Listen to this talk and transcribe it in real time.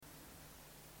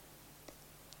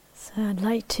So I'd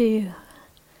like to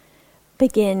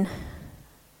begin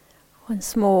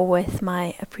once more with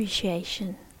my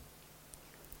appreciation,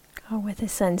 or with a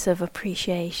sense of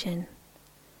appreciation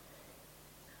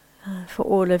for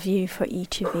all of you, for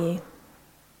each of you.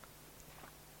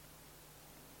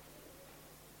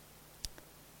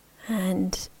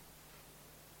 And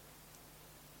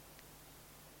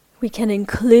we can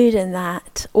include in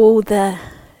that all the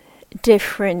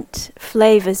different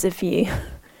flavors of you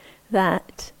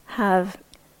that have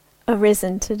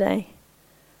arisen today.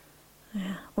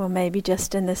 Yeah. Or maybe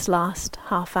just in this last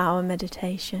half-hour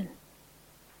meditation.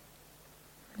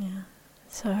 Yeah.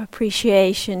 So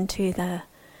appreciation to the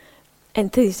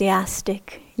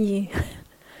enthusiastic you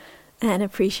and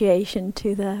appreciation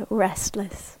to the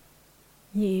restless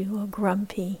you, or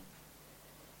grumpy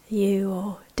you,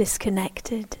 or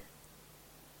disconnected,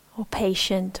 or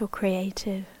patient, or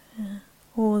creative. Yeah.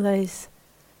 All those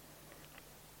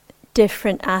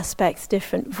different aspects,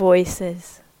 different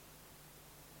voices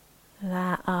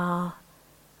that are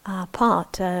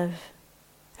part of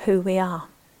who we are,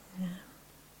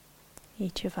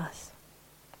 each of us.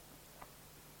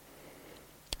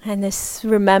 And this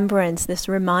remembrance, this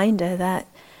reminder that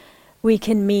we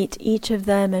can meet each of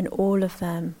them and all of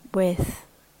them with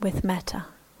metta,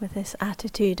 with this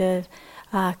attitude of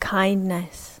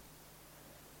kindness,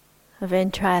 of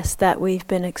interest that we've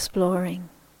been exploring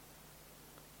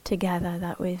together,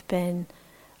 that we've been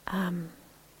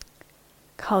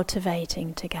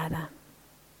cultivating together.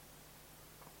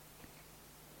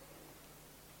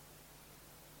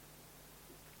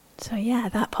 So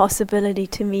that possibility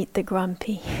to meet the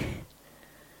grumpy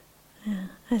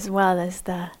as well as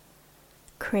the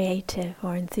creative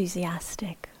or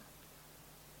enthusiastic,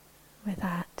 with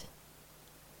that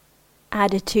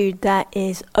attitude that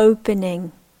is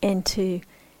opening into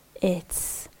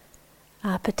its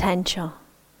potential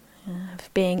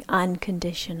of being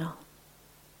unconditional.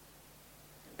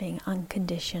 Being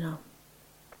unconditional.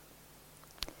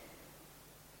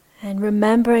 And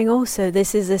remembering also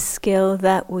this is a skill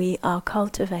that we are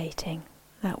cultivating,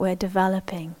 that we're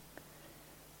developing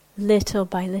little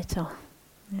by little,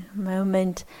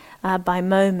 moment by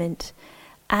moment,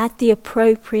 at the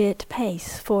appropriate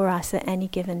pace for us at any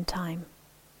given time.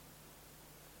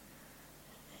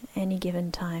 Any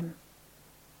given time.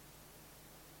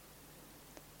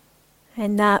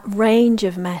 And that range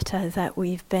of metta that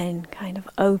we've been kind of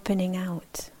opening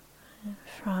out,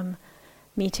 from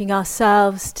meeting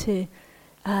ourselves to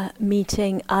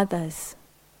meeting others.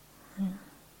 And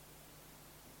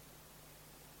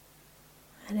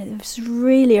it's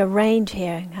really a range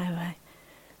here.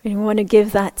 We want to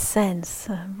give that sense,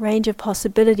 a range of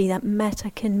possibility that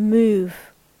metta can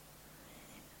move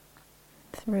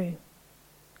through.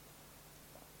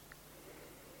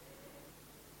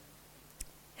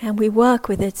 And we work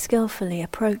with it skillfully,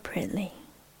 appropriately.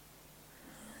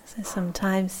 So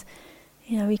sometimes,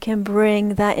 we can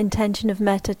bring that intention of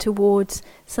metta towards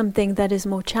something that is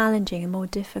more challenging and more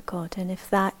difficult. And if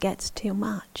that gets too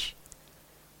much,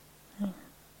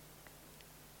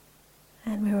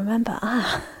 and we remember,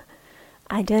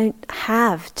 I don't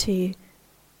have to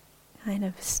kind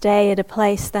of stay at a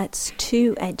place that's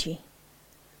too edgy.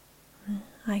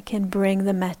 I can bring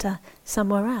the metta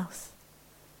somewhere else.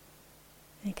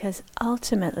 Because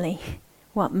ultimately,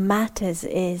 what matters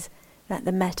is that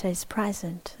the metta is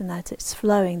present, and that it's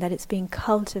flowing, that it's being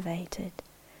cultivated.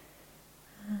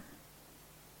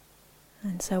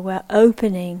 And so we're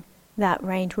opening that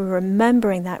range, we're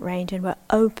remembering that range, and we're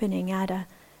opening at a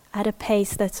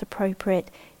pace that's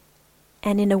appropriate,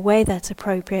 and in a way that's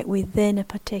appropriate within a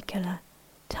particular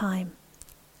time,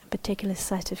 a particular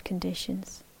set of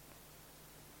conditions.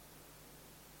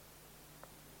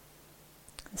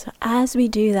 So as we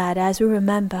do that, as we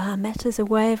remember, metta is a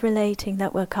way of relating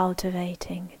that we're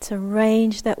cultivating. It's a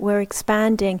range that we're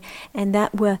expanding and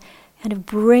that we're kind of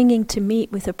bringing to meet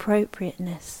with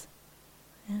appropriateness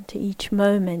to each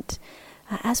moment.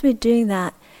 As we're doing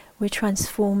that, we're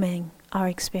transforming our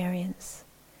experience,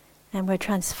 and we're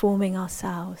transforming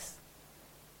ourselves,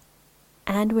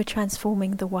 and we're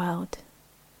transforming the world.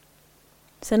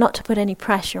 So not to put any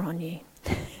pressure on you.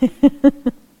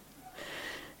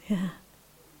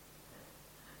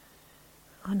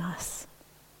 On us.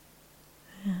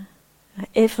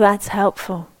 If that's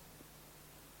helpful,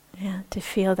 to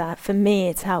feel that. For me,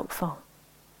 it's helpful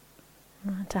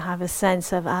to have a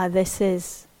sense of this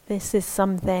is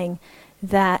something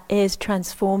that is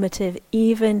transformative,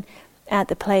 even at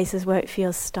the places where it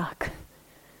feels stuck.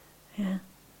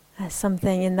 There's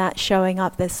something in that showing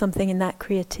up. There's something in that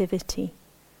creativity,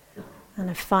 and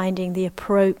of finding the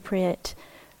appropriate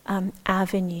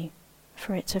avenue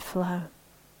for it to flow.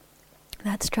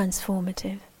 That's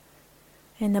transformative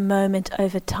in the moment,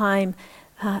 over time,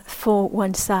 for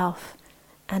oneself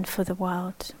and for the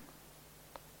world.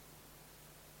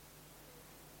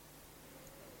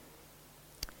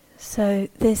 So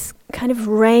this kind of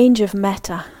range of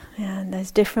metta, and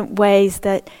there's different ways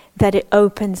that it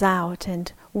opens out,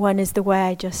 and one is the way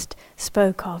I just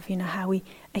spoke of, how we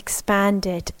expand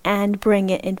it and bring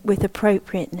it in with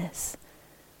appropriateness.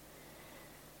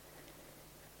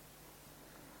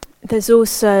 There's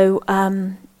also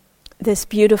this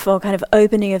beautiful kind of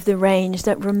opening of the range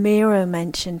that Ramiro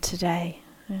mentioned today.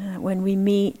 When we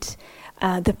meet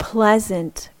the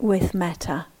pleasant with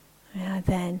metta,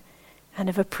 then kind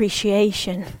of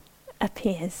appreciation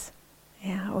appears,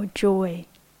 or joy,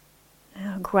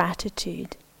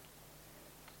 gratitude.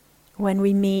 When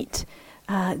we meet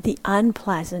the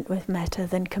unpleasant with metta,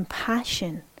 then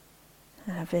compassion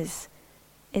is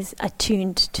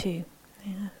attuned to,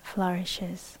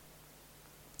 flourishes.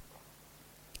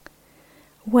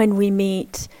 When we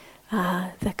meet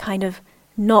the kind of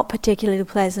not particularly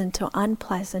pleasant or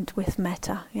unpleasant with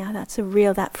metta,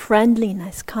 that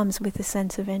friendliness comes with a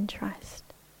sense of interest.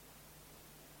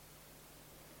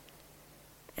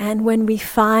 And when we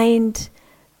find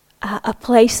a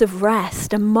place of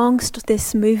rest amongst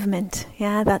this movement,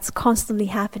 that's constantly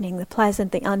happening, the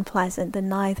pleasant, the unpleasant, the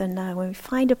neither, no, when we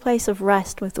find a place of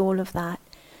rest with all of that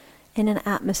in an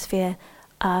atmosphere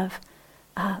of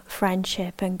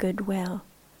friendship and goodwill,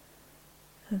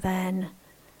 then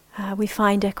we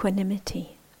find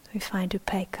equanimity, we find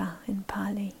upekkha in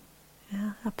Pali,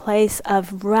 a place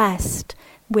of rest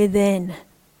within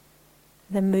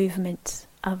the movement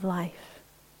of life.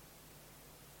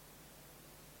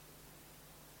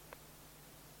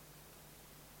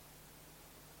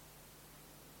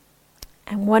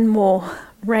 And one more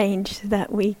range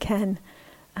that we can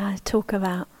talk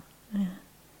about,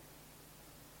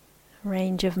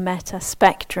 range of metta,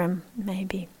 spectrum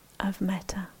maybe of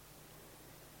metta,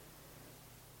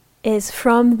 is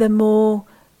from the more,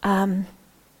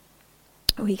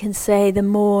 we can say the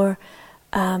more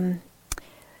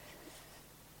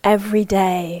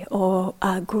everyday or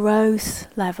growth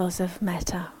levels of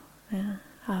metta,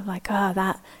 of like,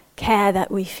 that care that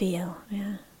we feel,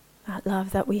 that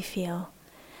love that we feel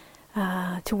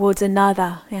towards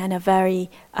another, in a very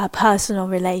personal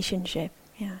relationship.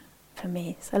 For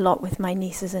me, it's a lot with my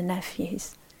nieces and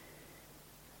nephews.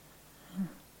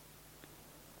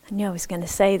 I knew I was going to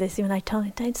say this, even I told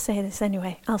him, don't say this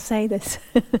anyway, I'll say this.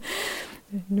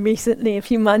 Recently, a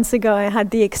few months ago, I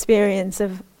had the experience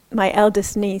of my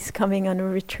eldest niece coming on a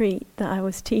retreat that I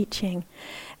was teaching,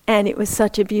 and it was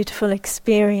such a beautiful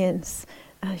experience.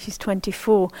 She's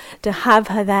 24, to have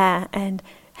her there and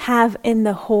have in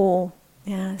the hall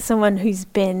someone who's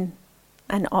been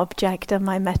an object of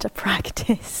my metta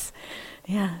practice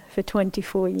for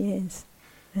 24 years.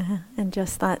 And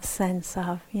just that sense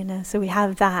of, so we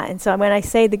have that. And so when I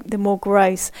say the more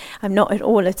gross, I'm not at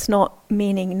all, it's not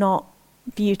meaning not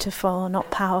beautiful,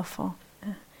 not powerful.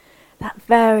 That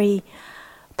very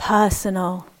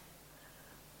personal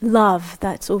love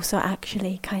that's also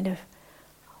actually kind of,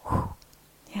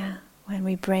 when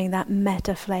we bring that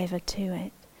metta flavor to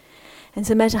it. And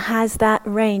so metta has that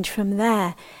range from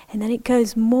there, and then it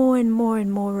goes more and more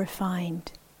and more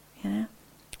refined,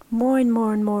 more and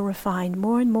more and more refined,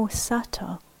 more and more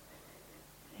subtle,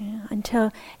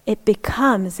 until it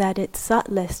becomes at its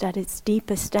subtlest, at its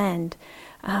deepest end,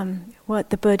 what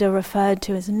the Buddha referred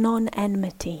to as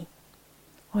non-enmity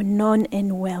or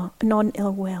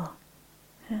non-ill will.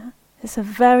 It's a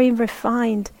very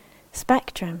refined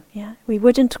spectrum. We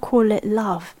wouldn't call it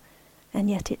love, and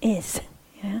yet it is.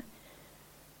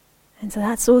 And so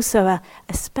that's also a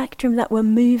spectrum that we're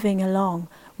moving along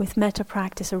with metta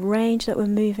practice, a range that we're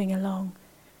moving along.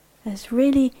 It's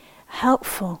really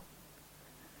helpful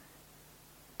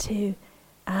to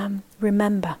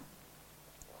remember.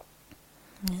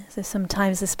 So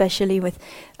sometimes, especially with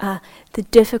the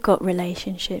difficult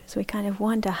relationships, we kind of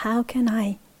wonder, how can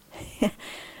I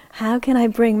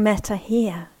bring metta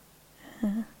here?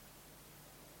 And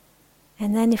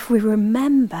then if we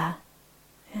remember,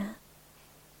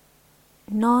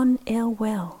 non-ill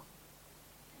will,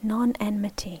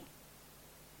 non-enmity,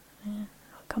 I'll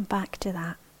come back to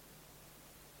that.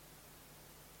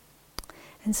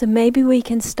 And so maybe we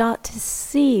can start to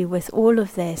see with all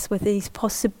of this, with these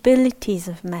possibilities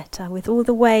of metta, with all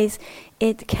the ways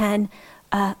it can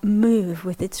move,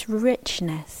 with its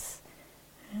richness.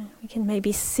 We can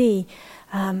maybe see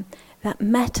that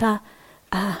metta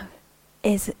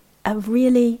is a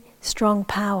really strong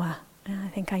power. I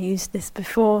think I used this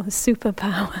before,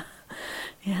 superpower.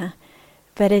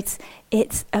 But it's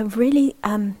a really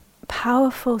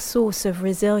powerful source of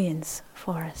resilience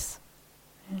for us.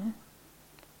 Yeah.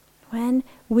 When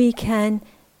we can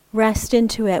rest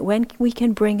into it, when we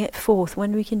can bring it forth,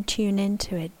 when we can tune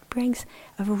into it, brings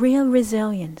a real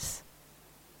resilience.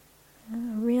 A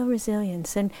real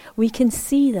resilience. And we can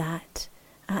see that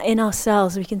in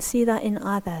ourselves, we can see that in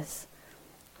others,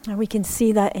 and we can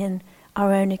see that in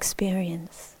our own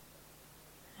experience.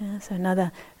 So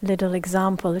another little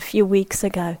example, a few weeks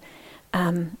ago,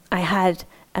 I had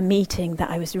a meeting that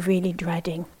I was really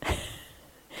dreading.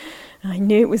 I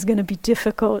knew it was going to be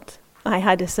difficult. I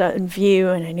had a certain view,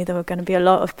 and I knew there were going to be a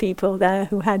lot of people there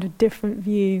who had a different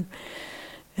view,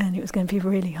 and it was going to be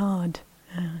really hard.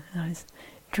 I was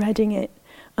dreading it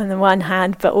on the one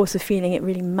hand, but also feeling it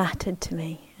really mattered to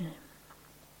me.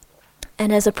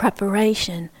 And as a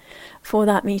preparation for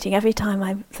that meeting, every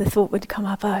time the thought would come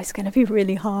up, oh, it's going to be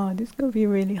really hard, it's going to be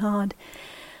really hard,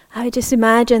 I would just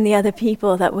imagine the other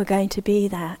people that were going to be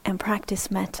there and practice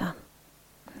metta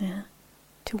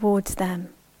towards them.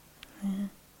 Yeah.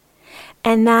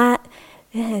 And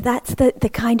that's the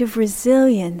kind of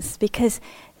resilience, because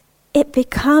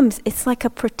it's like a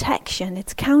protection.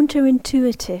 It's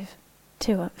counterintuitive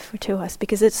to us,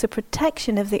 because it's a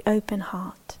protection of the open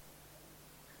heart.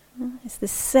 It's the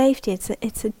safety,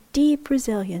 it's a deep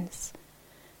resilience,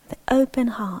 the open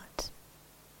heart,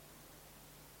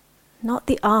 not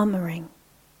the armoring.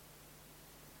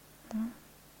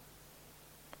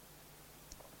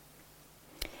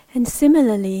 And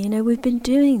similarly, we've been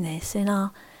doing this in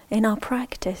our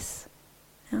practice.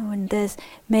 When there's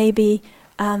maybe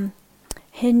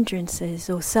hindrances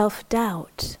or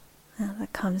self-doubt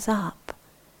that comes up,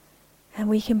 and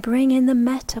we can bring in the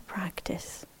metta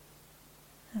practice.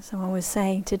 As someone was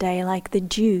saying today, like the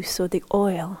juice or the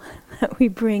oil that we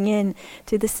bring in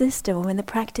to the system when the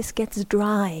practice gets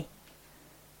dry,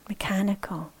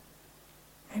 mechanical,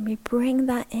 and we bring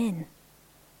that in.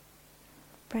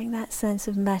 Bring that sense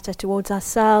of metta towards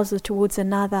ourselves or towards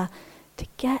another, to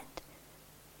get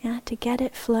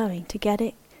it flowing, to get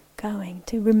it going,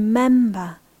 to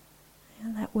remember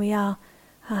that we are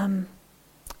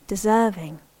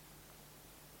deserving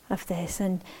of this,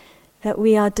 and that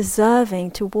we are deserving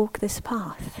to walk this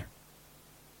path.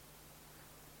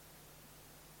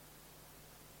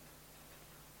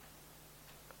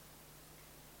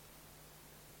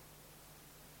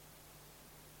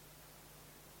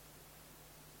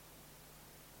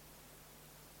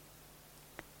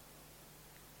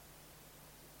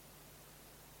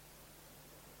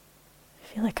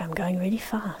 I feel like I'm going really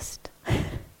fast.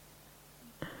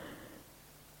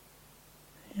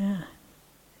 Yeah.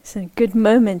 It's a good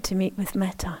moment to meet with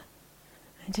metta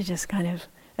and to just kind of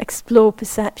explore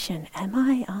perception. Am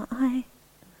I? Aren't I?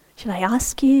 Should I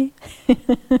ask you?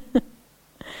 I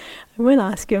will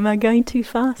ask you, am I going too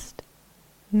fast?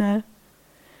 No.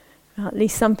 Well, at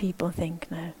least some people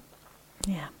think no.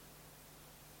 Yeah.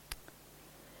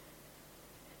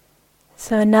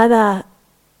 So another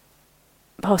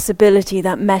possibility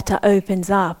that metta opens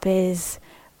up is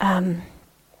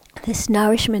this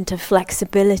nourishment of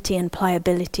flexibility and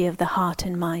pliability of the heart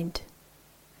and mind.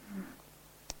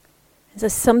 So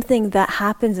something that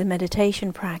happens in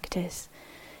meditation practice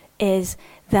is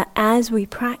that as we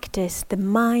practice, the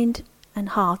mind and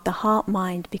heart, the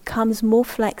heart-mind, becomes more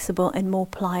flexible and more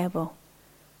pliable.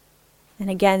 And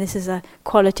again, this is a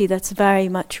quality that's very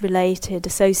much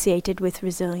associated with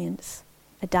resilience,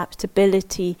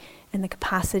 adaptability, and the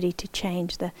capacity to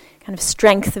change, the kind of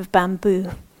strength of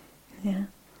bamboo. Yeah.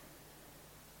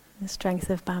 The strength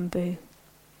of bamboo.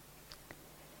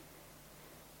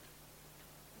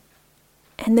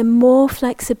 And the more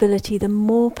flexibility, the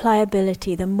more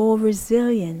pliability, the more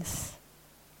resilience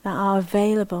that are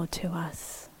available to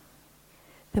us,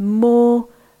 the more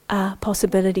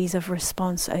possibilities of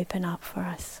response open up for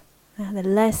us. The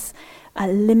less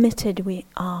limited we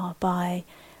are by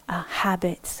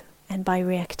habits and by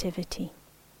reactivity.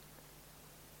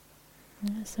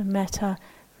 So metta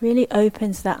really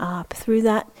opens that up through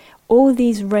that, all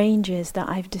these ranges that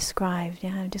I've described.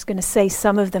 I'm just going to say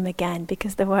some of them again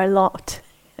because there were a lot.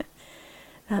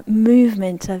 That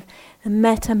movement of the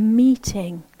metta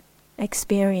meeting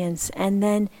experience and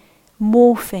then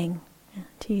morphing,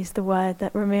 to use the word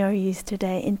that Ramiro used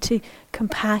today, into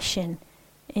compassion,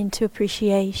 into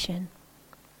appreciation,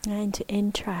 into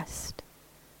interest,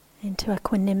 into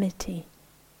equanimity.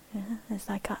 It's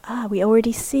like, we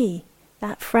already see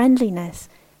that friendliness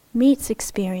meets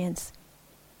experience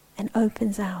and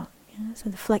opens out. So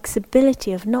the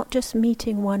flexibility of not just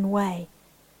meeting one way,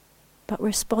 but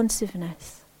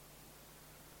responsiveness.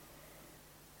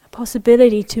 A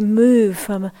possibility to move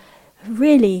from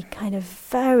really kind of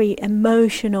very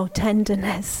emotional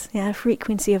tenderness,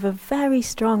 frequency of a very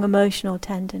strong emotional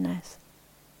tenderness,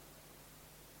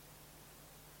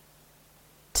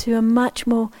 to a much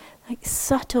more like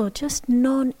subtle, just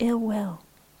non-ill will,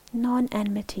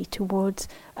 non-enmity towards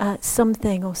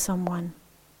something or someone.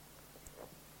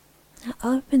 That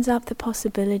opens up the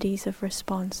possibilities of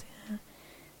response.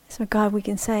 So God, we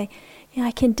can say,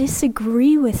 I can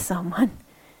disagree with someone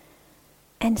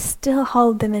and still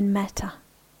hold them in metta.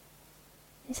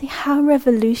 You see how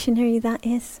revolutionary that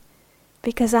is?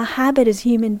 Because our habit as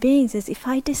human beings is, if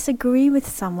I disagree with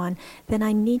someone, then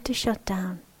I need to shut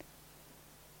down.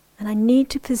 And I need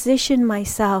to position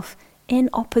myself in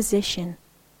opposition.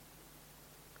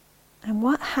 And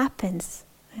what happens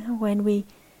when we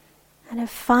kind of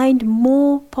find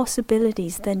more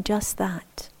possibilities than just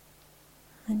that,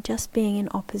 and just being in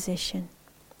opposition?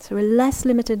 So we're less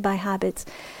limited by habits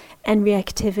and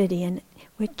reactivity, and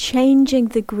we're changing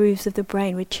the grooves of the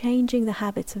brain, we're changing the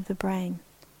habits of the brain.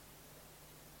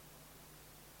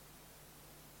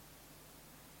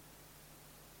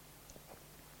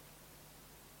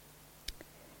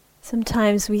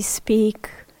 Sometimes we speak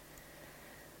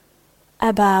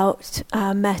about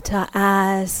metta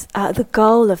as the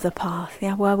goal of the path,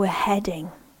 where we're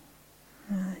heading.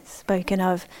 Spoken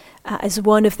of as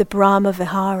one of the Brahma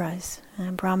Viharas.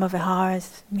 Brahma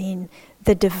Viharas mean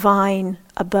the divine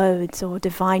abodes or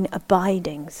divine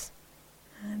abidings.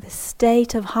 The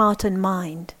state of heart and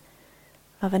mind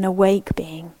of an awake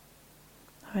being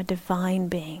or a divine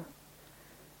being.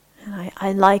 And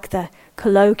I like the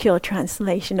colloquial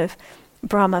translation of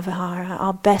Brahma Vihara,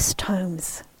 our best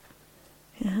homes.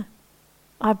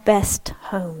 Our best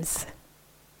homes.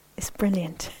 It's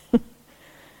brilliant.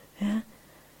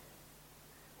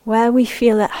 Where we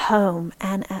feel at home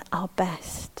and at our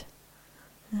best.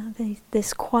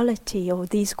 This quality or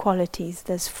these qualities,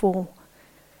 there's 4.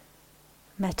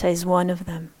 Metta is one of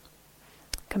them.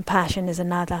 Compassion is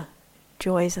another.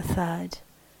 Joy is a third.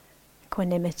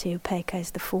 Equanimity, upekkha,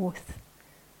 is the 4th.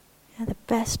 The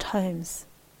best homes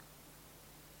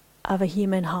of a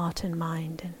human heart and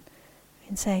mind. And we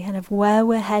can say kind of where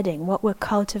we're heading, what we're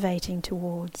cultivating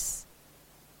towards.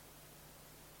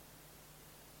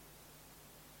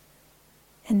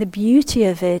 And the beauty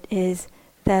of it is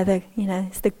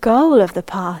it's the goal of the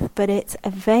path, but it's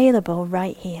available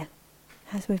right here,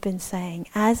 as we've been saying,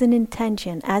 as an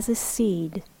intention, as a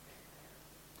seed,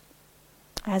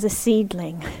 as a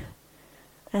seedling,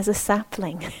 as a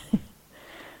sapling,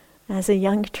 as a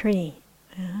young tree.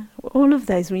 All of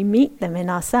those, we meet them in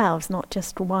ourselves, not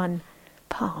just one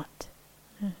part.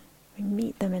 We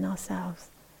meet them in ourselves.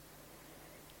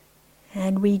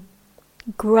 And we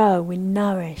grow, we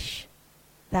nourish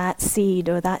that seed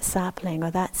or that sapling or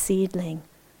that seedling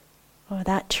or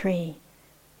that tree.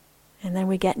 And then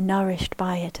we get nourished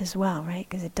by it as well, right?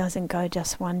 Because it doesn't go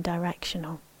just one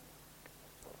directional.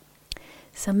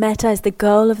 So metta is the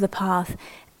goal of the path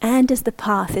and as the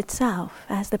path itself,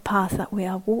 as the path that we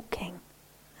are walking,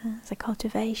 as a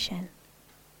cultivation.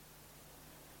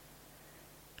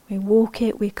 We walk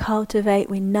it, we cultivate,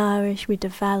 we nourish, we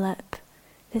develop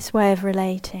this way of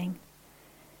relating.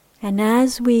 And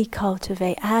as we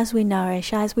cultivate, as we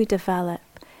nourish, as we develop,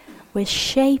 we're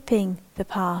shaping the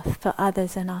path for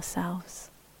others and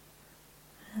ourselves.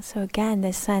 And so again,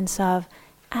 this sense of,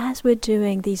 as we're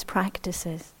doing these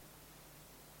practices,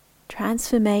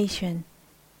 transformation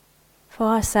for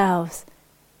ourselves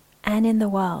and in the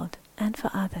world and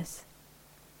for others.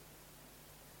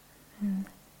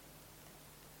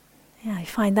 I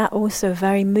find that also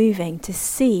very moving to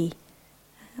see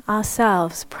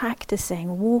ourselves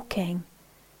practicing, walking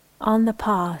on the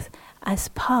path as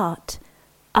part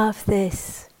of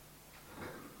this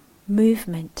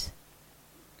movement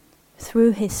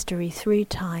through history, through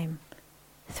time,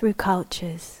 through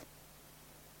cultures.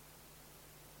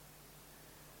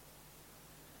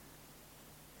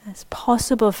 It's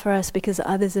possible for us because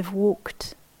others have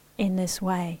walked in this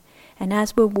way. And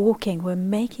as we're walking, we're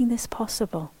making this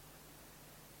possible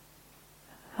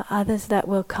for others that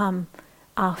will come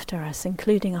after us,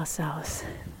 including ourselves.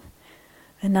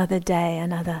 Another day,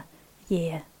 another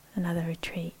year, another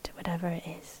retreat, whatever it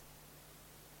is.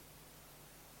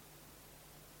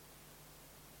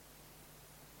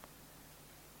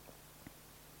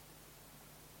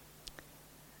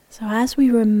 So as we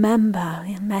remember,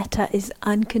 metta is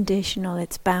unconditional,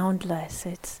 it's boundless,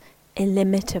 it's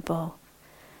illimitable.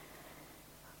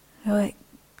 We're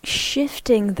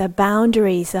shifting the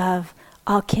boundaries of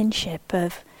our kinship,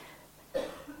 of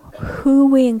who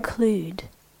we include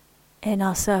in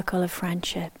our circle of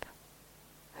friendship,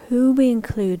 who we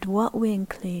include, what we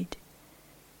include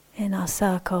in our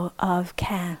circle of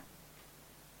care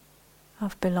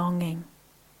of belonging.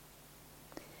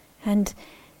 And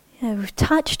we've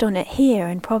touched on it here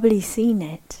and probably seen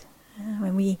it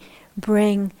when we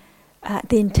bring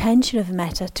the intention of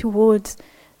metta towards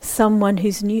someone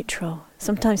who's neutral.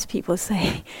 Sometimes people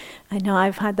say, I know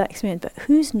I've had that experience, but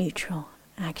who's neutral?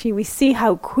 Actually, we see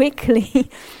how quickly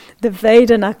the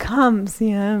Vedana comes.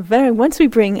 Once we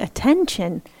bring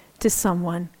attention to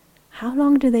someone, how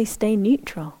long do they stay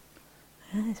neutral?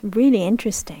 It's really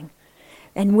interesting.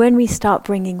 And when we start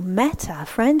bringing metta,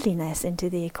 friendliness, into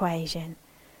the equation,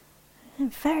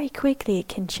 very quickly it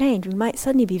can change. We might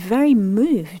suddenly be very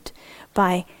moved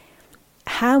by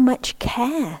how much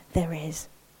care there is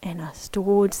in us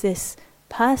towards this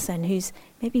person whose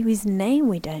name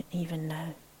we don't even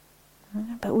know.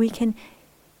 But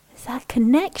it's that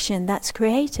connection that's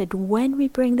created when we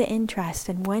bring the interest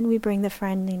and when we bring the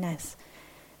friendliness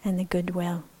and the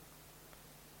goodwill.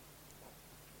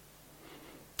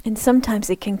 And sometimes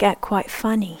it can get quite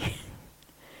funny.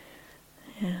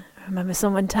 I remember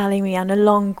someone telling me on a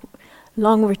long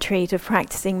retreat of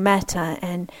practicing metta,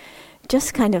 and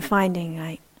just kind of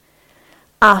finding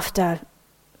after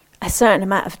a certain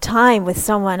amount of time with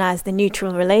someone as the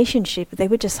neutral relationship, they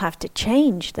would just have to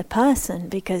change the person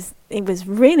because it was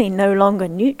really no longer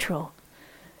neutral.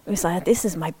 It was like, this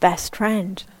is my best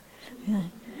friend. Yeah.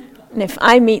 And if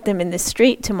I meet them in the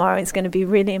street tomorrow, it's going to be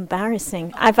really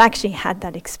embarrassing. I've actually had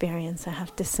that experience, I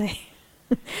have to say,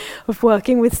 of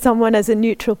working with someone as a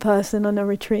neutral person on a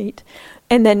retreat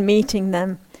and then meeting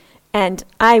them. And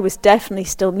I was definitely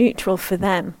still neutral for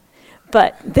them,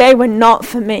 but they were not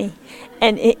for me.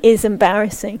 And it is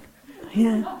embarrassing.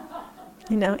 Yeah.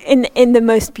 In the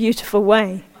most beautiful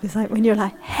way. It's like when you're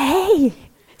like, hey,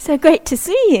 so great to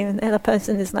see you. And the other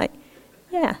person is like,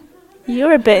 yeah,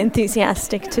 you're a bit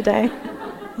enthusiastic today.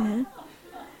 Yeah.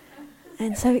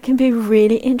 And so it can be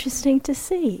really interesting to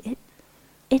see.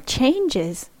 It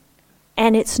changes.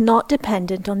 And it's not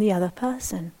dependent on the other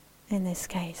person in this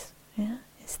case. Yeah.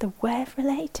 It's the way of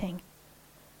relating.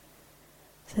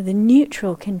 So the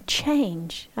neutral can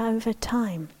change over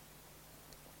time.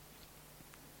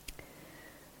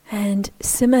 And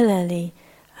similarly,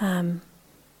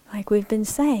 like we've been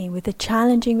saying, with a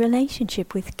challenging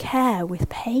relationship, with care, with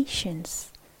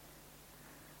patience,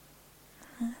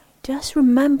 just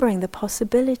remembering the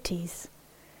possibilities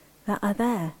that are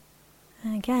there.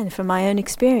 And again, from my own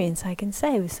experience, I can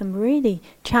say with some really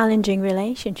challenging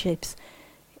relationships,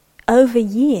 over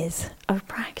years of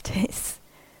practice,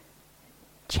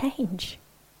 change.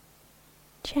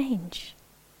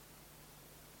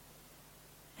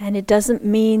 And it doesn't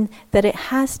mean that it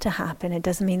has to happen. It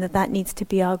doesn't mean that needs to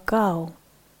be our goal.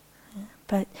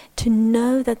 But to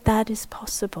know that that is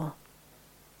possible.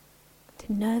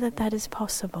 To know that that is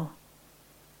possible.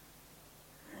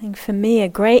 I think for me a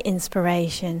great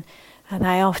inspiration that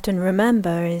I often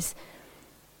remember is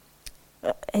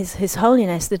His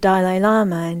Holiness the Dalai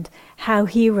Lama and how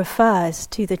he refers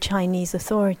to the Chinese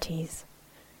authorities.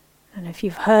 I don't know if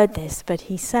you've heard this, but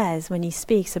he says, when he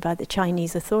speaks about the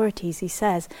Chinese authorities, he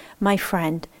says, my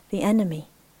friend, the enemy.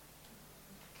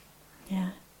 Yeah.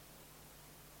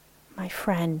 My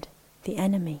friend, the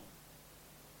enemy.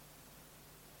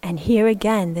 And here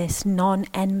again, this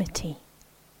non-enmity,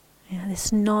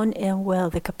 this non-ill will,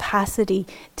 the capacity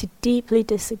to deeply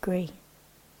disagree.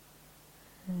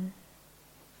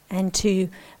 And to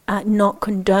not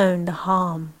condone the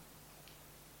harm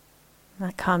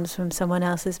that comes from someone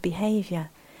else's behavior,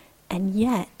 and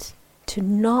yet to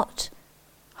not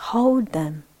hold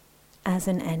them as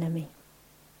an enemy.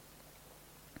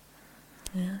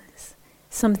 It's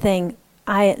something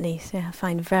I at least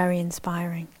find very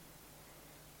inspiring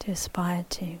to aspire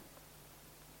to.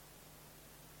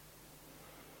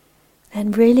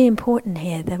 And really important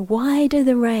here, the wider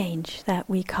the range that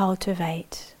we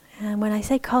cultivate. And when I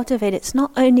say cultivate, it's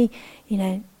not only,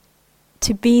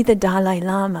 to be the Dalai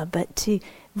Lama, but to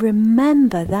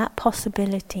remember that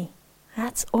possibility.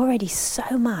 That's already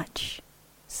so much.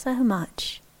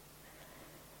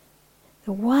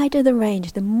 The wider the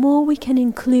range, the more we can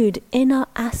include in our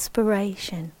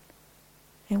aspiration,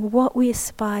 in what we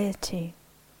aspire to,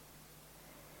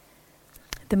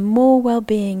 the more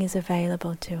well-being is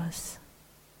available to us.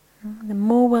 The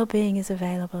more well-being is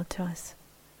available to us.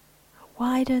 The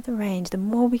wider the range, the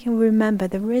more we can remember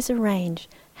there is a range.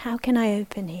 How can I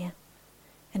open here?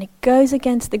 And it goes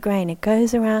against the grain. It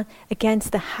goes around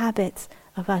against the habits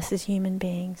of us as human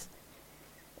beings.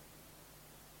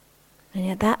 And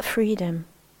yet that freedom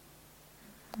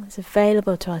is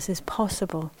available to us, is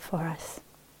possible for us.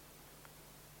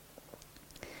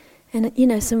 And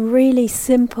some really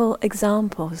simple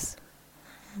examples.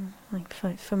 Like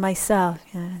for myself,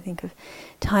 I think of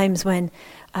times when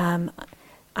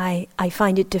I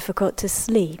find it difficult to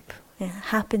sleep. It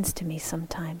happens to me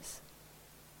sometimes.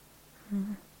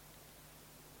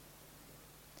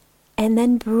 And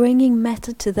then bringing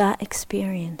metta to that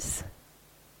experience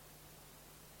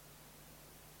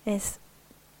is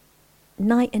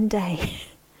night and day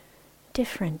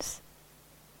difference.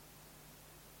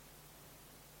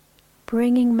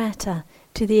 Bringing metta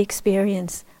to the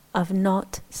experience of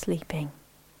not sleeping.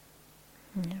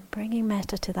 Bringing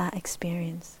metta to that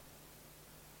experience.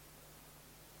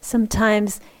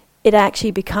 Sometimes it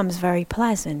actually becomes very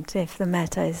pleasant if the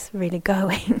metta is really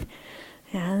going.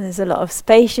 There's a lot of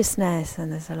spaciousness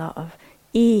and there's a lot of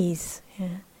ease.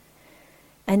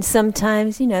 And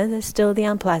sometimes, there's still the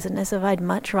unpleasantness of I'd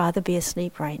much rather be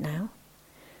asleep right now.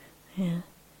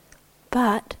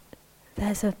 But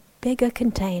there's a bigger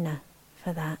container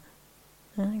for that.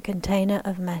 A container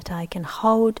of metta. I can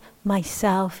hold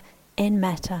myself in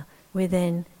metta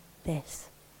within this.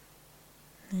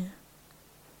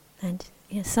 And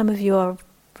some of you are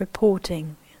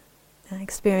reporting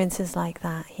experiences like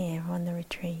that here on the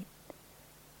retreat.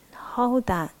 Hold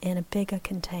that in a bigger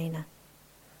container.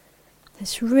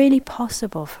 It's really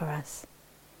possible for us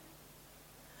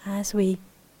as we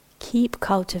keep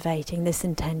cultivating this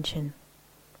intention.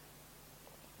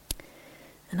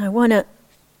 And I want to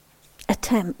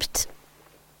attempt,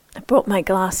 I brought my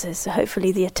glasses, so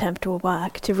hopefully the attempt will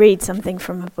work, to read something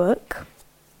from a book.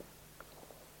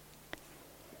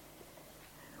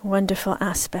 Wonderful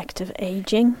aspect of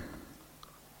aging.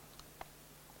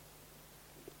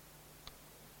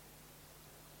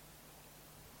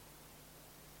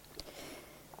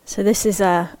 So this is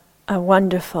a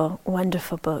wonderful,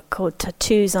 wonderful book called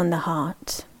Tattoos on the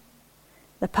Heart,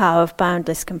 The Power of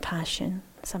Boundless Compassion.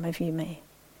 Some of you may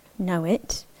know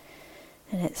it.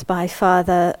 And it's by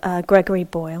Father Gregory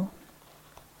Boyle.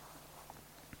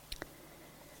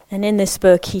 And in this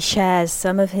book he shares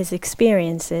some of his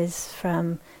experiences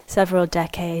from several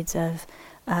decades of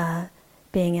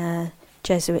being a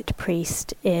Jesuit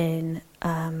priest in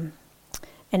an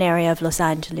area of Los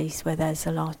Angeles where there's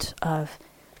a lot of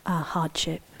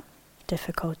hardship,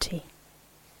 difficulty.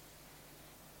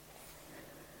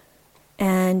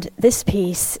 And this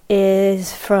piece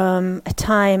is from a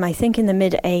time, I think in the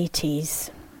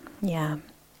mid-80s,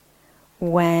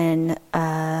 when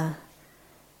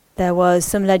there was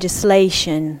some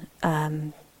legislation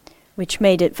which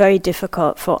made it very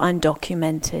difficult for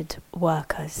undocumented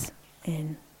workers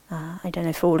in, I don't know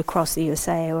if all across the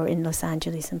USA or in Los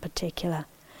Angeles in particular.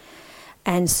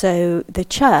 And so the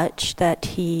church that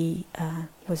he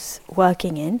was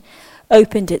working in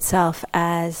opened itself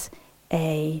as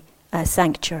a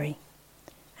sanctuary.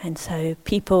 And so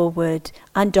people would,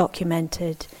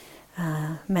 undocumented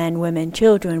men, women,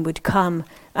 children would come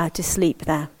to sleep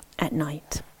there at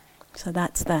night. So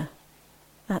that's the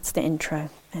intro.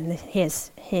 And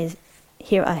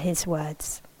here are his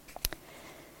words.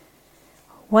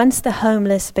 Once the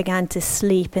homeless began to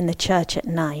sleep in the church at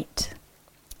night,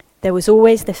 there was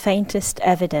always the faintest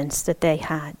evidence that they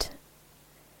had.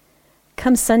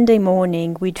 Come Sunday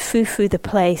morning, we'd foo-foo the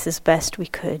place as best we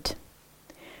could.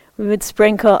 We would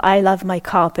sprinkle I Love My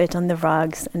Carpet on the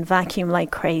rugs and vacuum like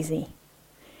crazy.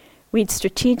 We'd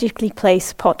strategically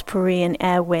place potpourri and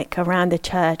airwick around the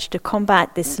church to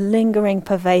combat this lingering,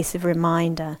 pervasive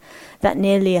reminder that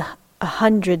nearly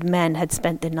 100 men had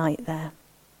spent the night there.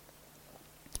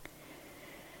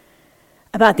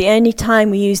 About the only time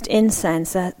we used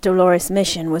incense at Dolores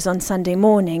Mission was on Sunday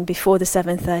morning before the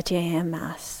 7:30 a.m.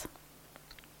 Mass.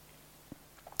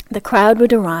 The crowd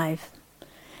would arrive,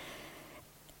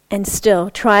 and still,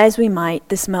 try as we might,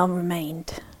 the smell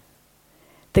remained.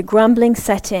 The grumbling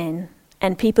set in,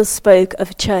 and people spoke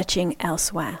of churching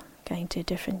elsewhere, going to a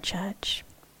different church.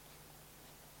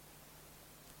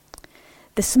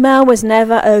 The smell was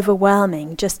never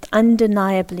overwhelming, just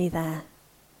undeniably there.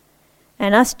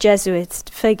 And us Jesuits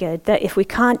figured that if we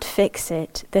can't fix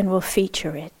it, then we'll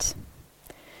feature it.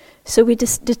 So we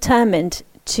determined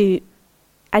to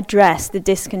address the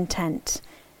discontent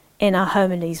in our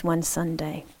homilies one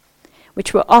Sunday,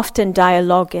 which were often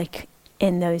dialogic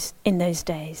in those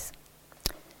days.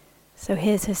 So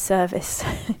here's his service.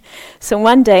 So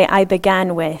one day I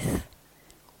began with,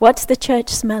 "What's the church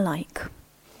smell like?"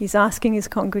 He's asking his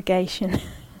congregation.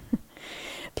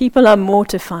 People are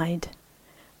mortified.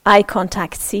 Eye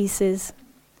contact ceases.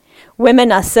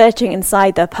 Women are searching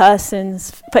inside their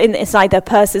purses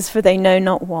for they know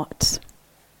not what.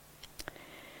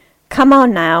 Come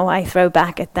on now, I throw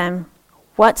back at them.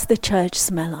 What's the church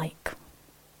smell like?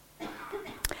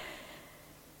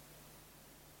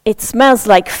 It smells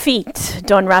like feet,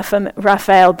 Don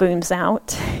Raphael booms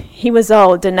out. He was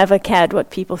old and never cared what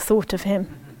people thought of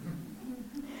him.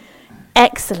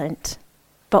 Excellent.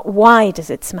 But why does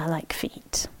it smell like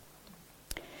feet?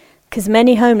 Because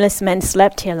many homeless men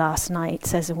slept here last night,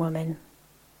 says a woman.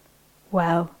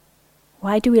 Well,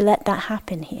 why do we let that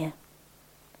happen here?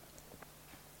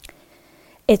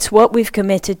 It's what we've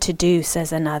committed to do,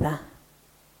 says another.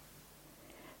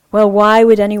 Well, why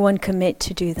would anyone commit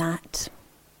to do that?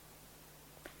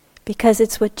 Because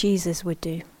it's what Jesus would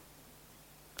do,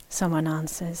 someone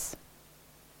answers.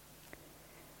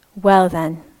 Well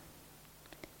then,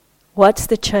 what's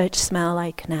the church smell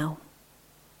like now?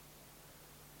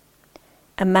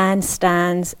 A man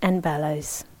stands and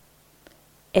bellows.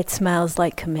 It smells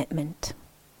like commitment,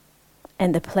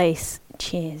 and the place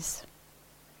cheers.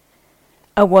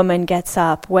 A woman gets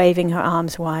up, waving her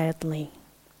arms wildly.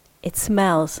 It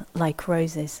smells like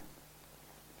roses.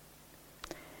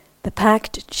 The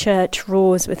packed church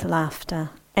roars with laughter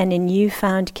and a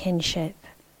newfound kinship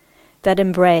that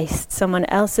embraced someone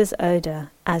else's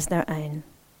odor as their own.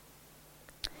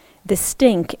 The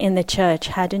stink in the church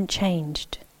hadn't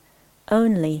changed,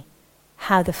 only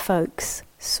how the folks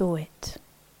saw it.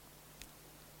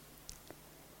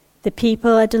 The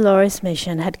people at Dolores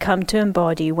Mission had come to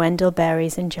embody Wendell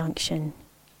Berry's injunction.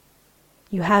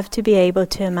 You have to be able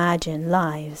to imagine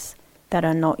lives that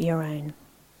are not your own.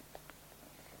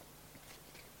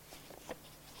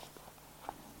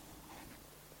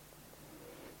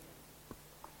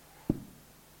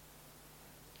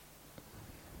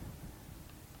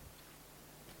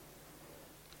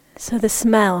 So the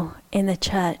smell in the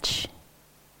church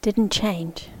didn't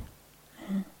change.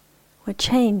 What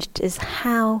changed is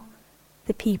how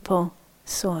the people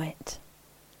saw it.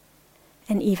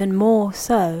 And even more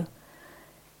so,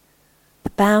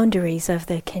 the boundaries of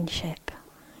their kinship.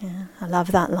 Yeah, I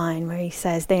love that line where he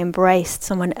says they embraced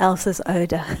someone else's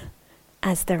odor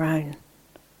as their own.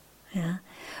 Yeah?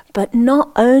 But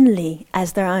not only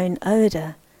as their own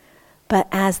odor, but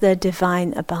as their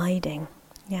divine abiding.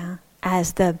 Yeah?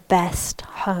 As the best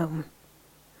home.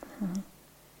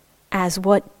 As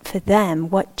what, for them,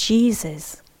 what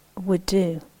Jesus would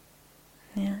do.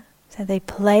 Yeah? So they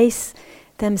place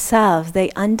themselves, they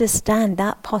understand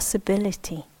that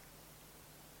possibility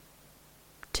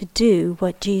to do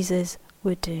what Jesus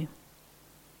would do.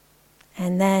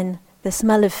 And then the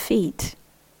smell of feet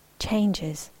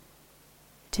changes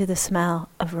to the smell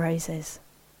of roses,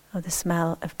 or the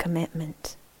smell of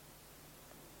commitment.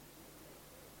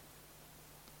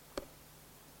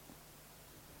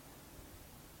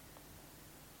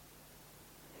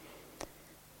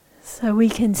 So we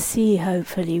can see,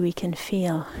 hopefully we can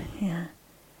feel,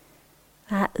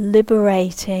 that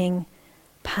liberating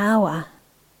power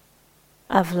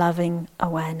of loving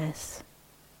awareness.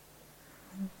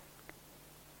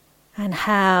 And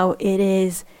how it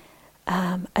is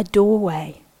a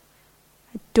doorway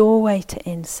to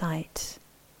insight,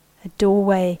 a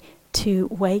doorway to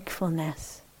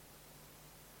wakefulness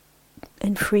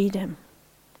and freedom.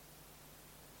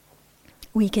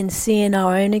 We can see in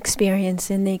our own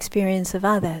experience, in the experience of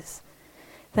others,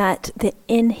 that the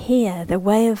in here, the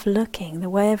way of looking, the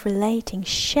way of relating,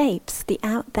 shapes the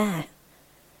out there.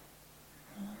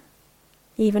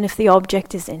 Even if the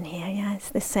object is in here, it's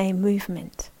the same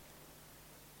movement.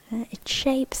 It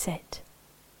shapes it.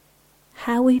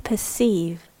 How we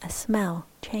perceive a smell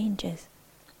changes.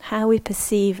 How we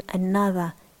perceive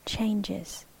another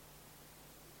changes.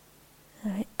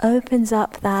 It opens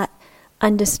up that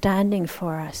understanding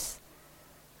for us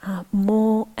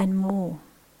more and more.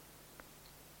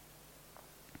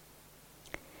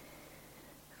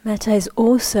 Metta is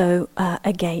also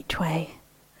a gateway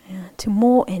to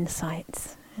more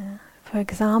insights. For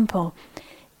example,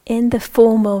 in the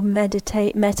formal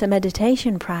metta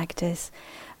meditation practice,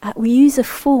 we use a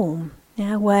form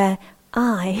where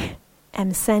I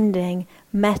am sending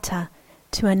metta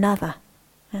to another,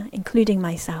 including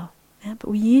myself. But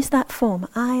we use that form,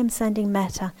 I am sending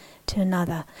metta to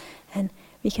another. And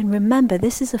we can remember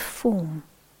this is a form,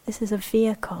 this is a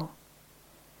vehicle.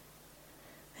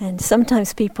 And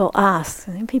sometimes people ask,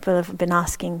 and people have been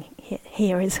asking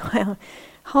here as well,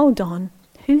 hold on,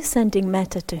 who's sending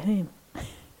metta to whom?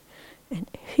 And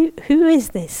who is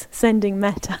this sending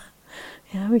metta?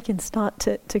 We can start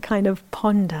to kind of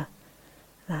ponder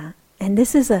that. And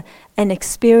this is an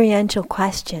experiential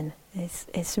question.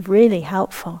 It's really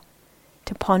helpful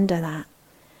to ponder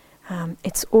that.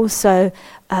 It's also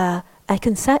a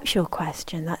conceptual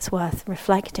question that's worth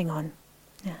reflecting on.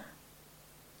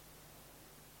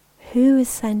 Who is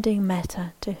sending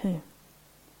metta to whom?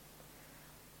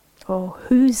 Or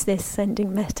who's this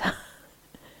sending metta?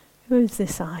 Who is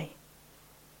this I?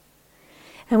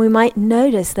 And we might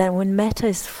notice that when metta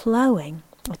is flowing,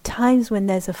 at times when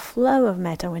there's a flow of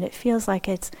metta, when it feels like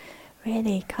it's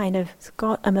really it's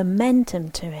got a momentum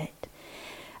to it,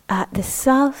 the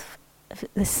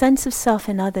sense of self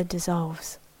in other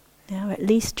dissolves, or at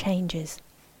least changes.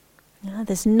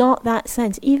 There's not that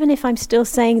sense, even if I'm still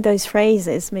saying those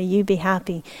phrases, may you be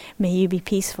happy, may you be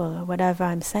peaceful, or whatever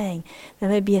I'm saying, there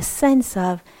may be a sense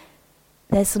of,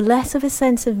 there's less of a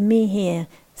sense of me here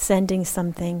sending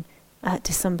something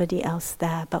to somebody else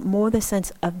there, but more the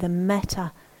sense of the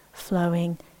metta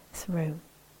flowing through.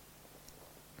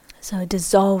 So a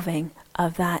dissolving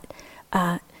of that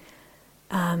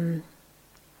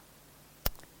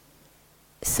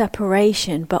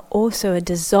separation, but also a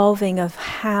dissolving of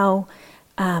how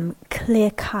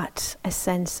clear-cut a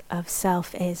sense of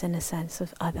self is and a sense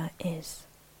of other is.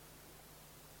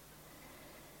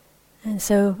 And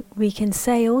so we can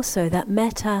say also that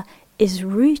metta is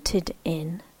rooted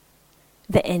in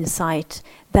the insight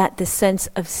that the sense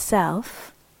of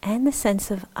self and the sense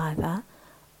of other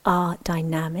are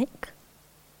dynamic,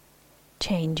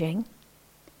 changing,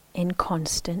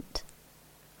 inconstant,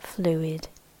 fluid,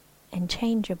 and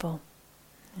changeable.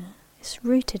 It's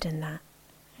rooted in that.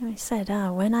 I said,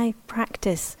 when I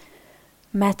practice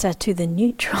metta to the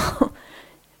neutral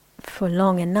for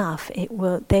long enough,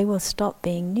 they will stop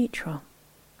being neutral.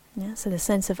 So the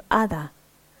sense of other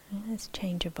is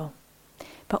changeable,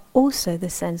 but also the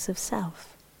sense of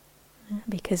self.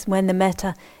 Because when the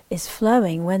metta is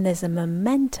flowing, when there's a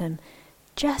momentum,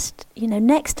 just,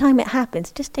 next time it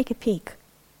happens, just take a peek.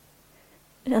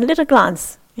 A little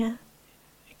glance,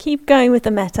 Keep going with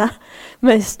the metta,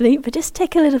 mostly, but just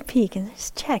take a little peek and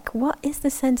just check, what is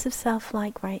the sense of self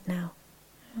like right now?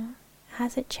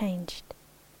 Has it changed?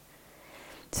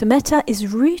 So metta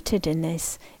is rooted in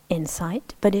this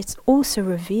insight, but it also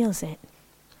reveals it.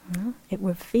 It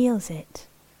reveals it.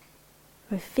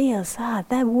 Reveals,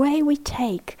 the way we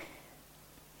take,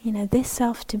 this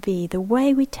self to be, the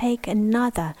way we take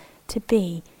another to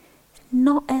be,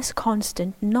 not as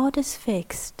constant, not as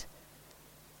fixed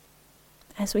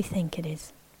as we think it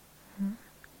is.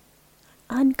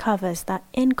 Uncovers that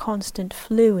inconstant,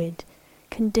 fluid,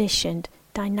 conditioned,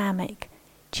 dynamic,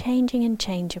 changing and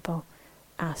changeable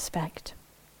aspect.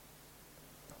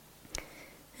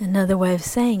 Another way of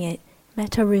saying it,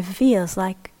 metta reveals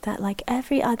like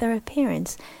every other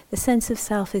appearance, the sense of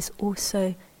self is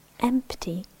also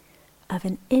empty of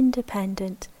an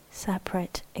independent,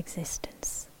 separate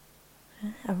existence.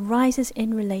 Arises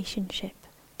in relationship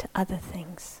to other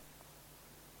things.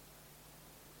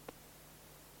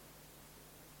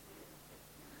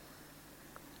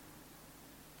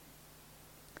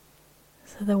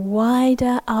 So the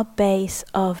wider our base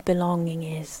of belonging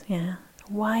is, the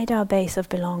wider our base of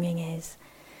belonging is,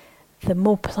 the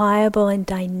more pliable and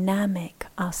dynamic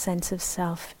our sense of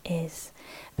self is,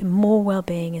 the more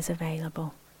well-being is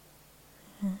available.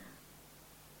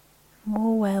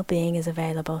 More well-being is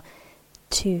available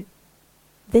to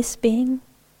this being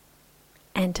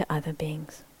and to other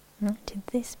beings. To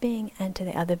this being and to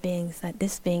the other beings that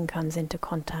this being comes into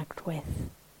contact with.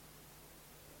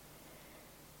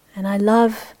 And I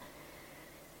love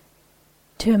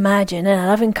to imagine, and I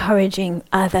love encouraging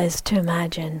others to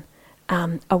imagine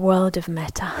a world of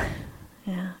metta.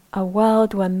 A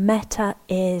world where metta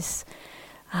is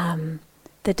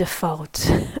the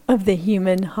default of the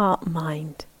human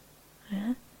heart-mind.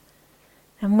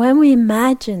 And when we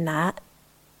imagine that,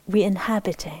 we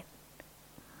inhabit it,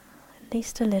 at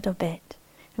least a little bit.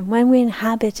 And when we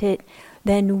inhabit it,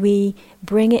 then we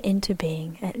bring it into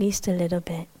being, at least a little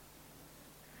bit.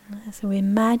 So we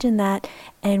imagine that,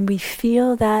 and we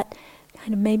feel that,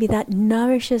 maybe that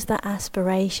nourishes that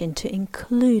aspiration to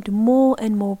include more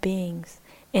and more beings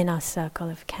in our circle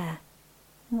of care.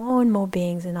 More and more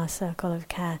beings in our circle of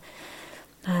care.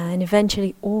 And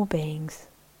eventually all beings.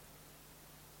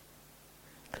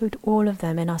 Include all of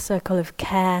them in our circle of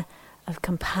care, of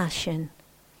compassion,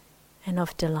 and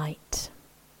of delight.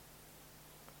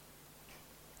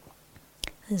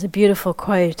 There's a beautiful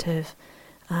quote of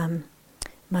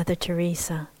Mother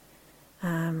Teresa.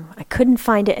 I couldn't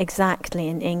find it exactly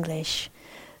in English,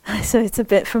 so it's a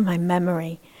bit from my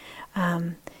memory.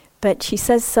 But she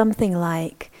says something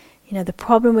like, the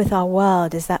problem with our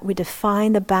world is that we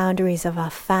define the boundaries of our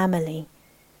family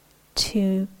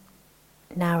too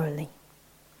narrowly.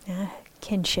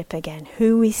 Kinship again.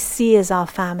 Who we see as our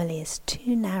family is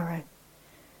too narrow.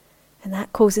 And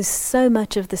that causes so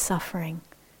much of the suffering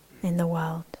in the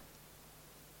world.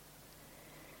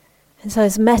 And so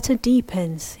as metta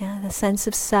deepens, the sense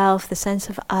of self, the sense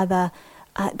of other,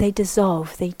 they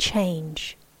dissolve, they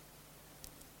change.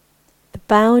 The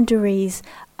boundaries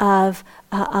of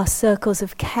our circles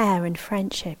of care and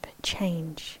friendship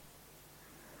change.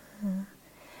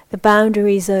 The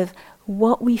boundaries of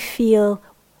what we feel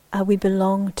we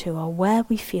belong to, or where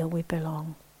we feel we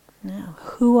belong,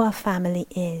 who our family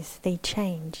is, they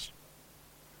change.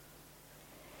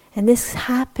 And this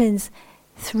happens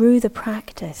through the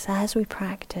practice, as we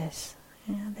practice.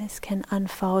 This can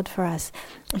unfold for us.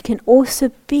 It can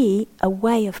also be a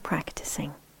way of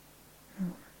practicing,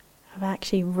 of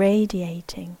actually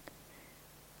radiating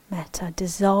metta,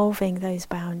 dissolving those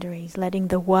boundaries, letting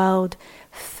the world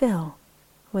fill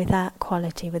with that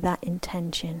quality, with that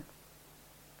intention.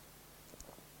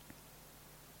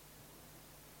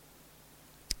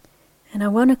 And I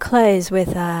want to close with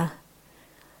a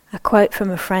quote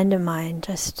from a friend of mine,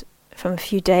 just from a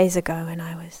few days ago when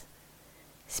I was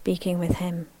speaking with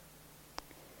him.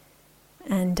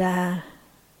 And I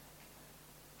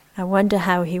wonder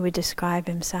how he would describe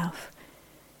himself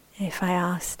if I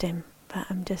asked him, but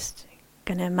I'm just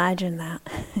going to imagine that.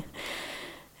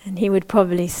 And he would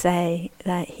probably say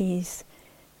that he's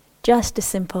just a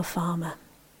simple farmer.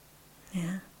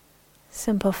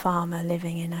 Simple farmer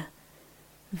living in a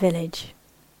village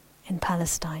in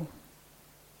Palestine.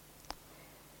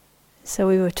 So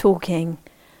we were talking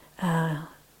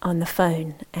on the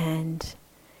phone, and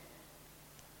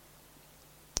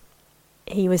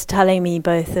he was telling me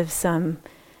both of some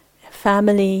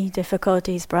family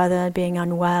difficulties, brother being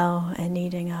unwell and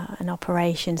needing an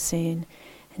operation soon,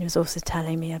 and he was also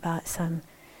telling me about some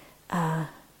kind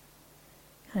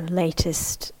of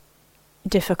latest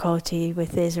difficulty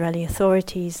with the Israeli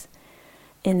authorities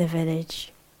in the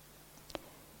village.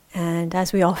 And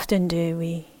as we often do,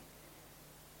 we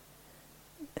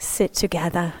sit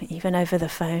together, even over the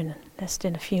phone, just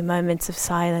in a few moments of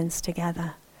silence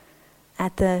together,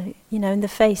 at the, in the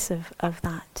face of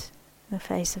that, the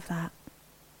face of that.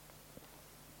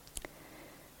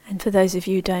 And for those of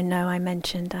you who don't know, I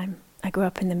mentioned I grew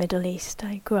up in the Middle East.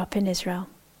 I grew up in Israel,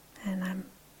 and I'm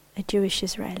a Jewish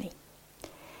Israeli.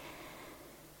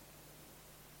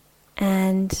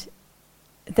 And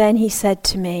then he said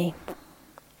to me,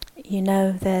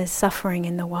 there's suffering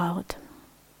in the world.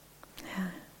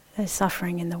 There's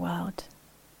suffering in the world.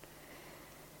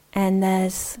 And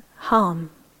there's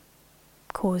harm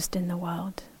caused in the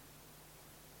world.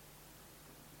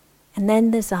 And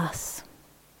then there's us.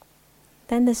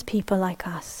 Then there's people like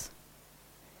us,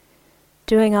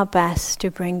 doing our best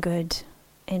to bring good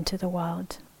into the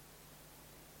world,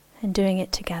 and doing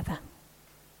it together.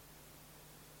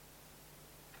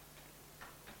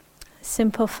 A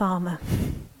simple farmer.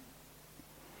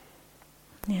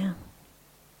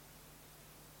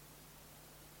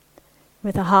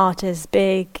 With a heart as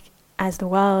big as the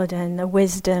world and a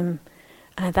wisdom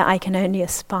that I can only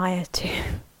aspire to.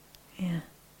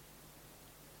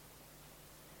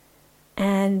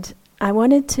 And I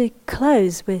wanted to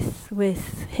close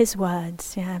with his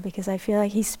words, because I feel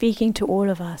like he's speaking to all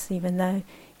of us, even though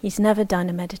he's never done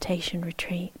a meditation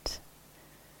retreat.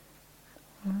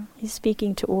 He's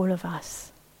speaking to all of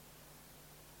us.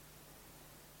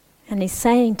 And he's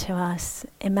saying to us,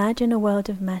 imagine a world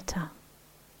of metta.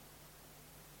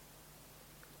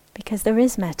 Because there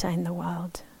is metta in the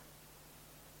world.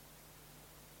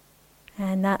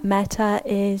 And that metta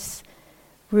is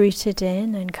rooted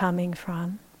in and coming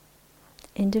from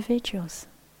individuals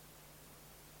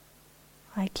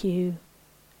like you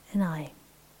and I.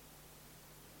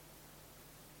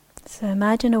 So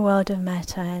imagine a world of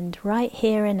metta, and right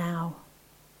here and now,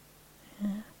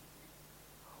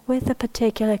 with the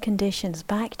particular conditions,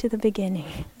 back to the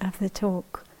beginning of the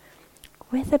talk,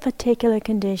 with the particular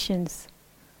conditions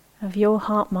of your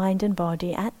heart, mind and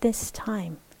body at this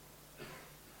time,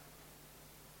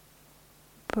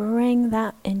 bring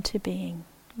that into being.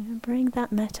 Bring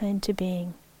that metta into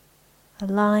being.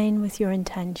 Align with your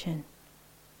intention.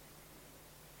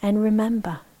 And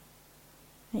remember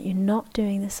that you're not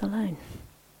doing this alone.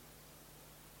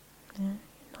 You're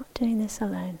not doing this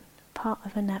alone. Part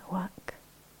of a network.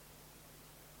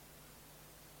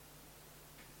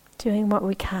 Doing what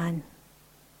we can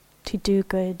to do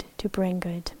good, to bring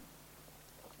good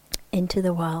into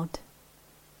the world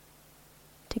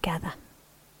together.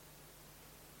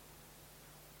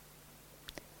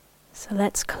 So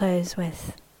let's close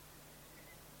with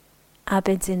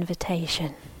Abid's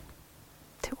invitation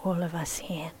to all of us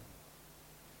here.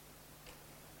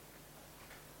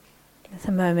 With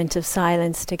a moment of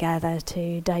silence together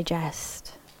to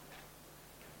digest.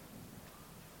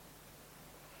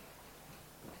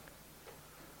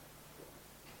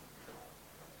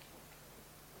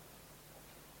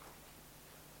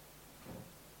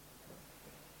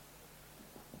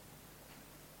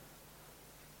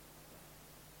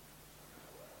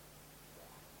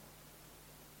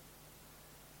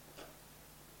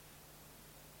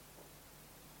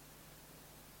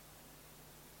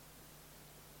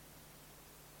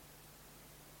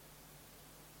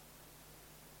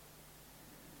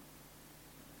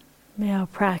 May our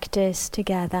practice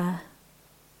together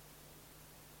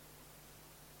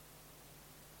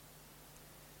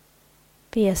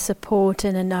be a support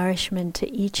and a nourishment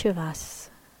to each of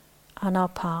us on our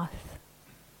path.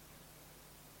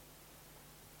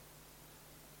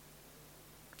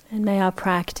 And may our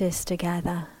practice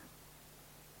together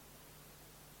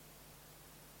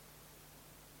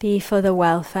be for the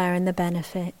welfare and the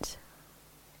benefit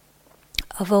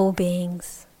of all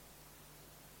beings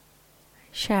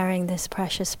sharing this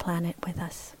precious planet with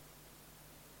us.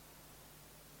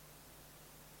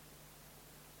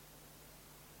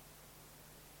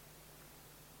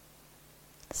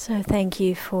 So thank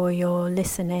you for your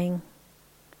listening,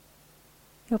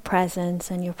 your presence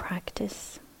and your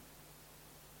practice.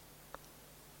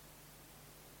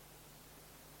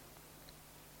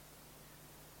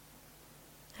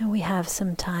 And we have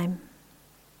some time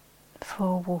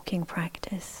for walking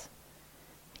practice.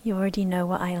 You already know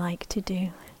what I like to do.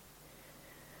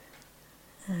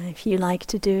 If you like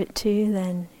to do it too,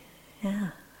 then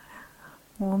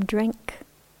warm drink,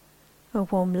 a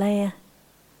warm layer,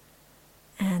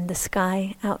 and the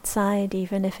sky outside,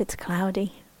 even if it's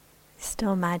cloudy, is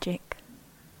still magic.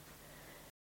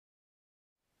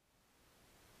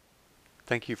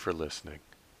 Thank you for listening.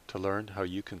 To learn how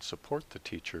you can support the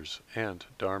teachers and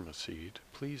Dharma Seed,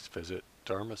 please visit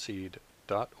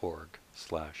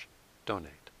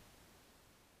dharmaseed.org/donate.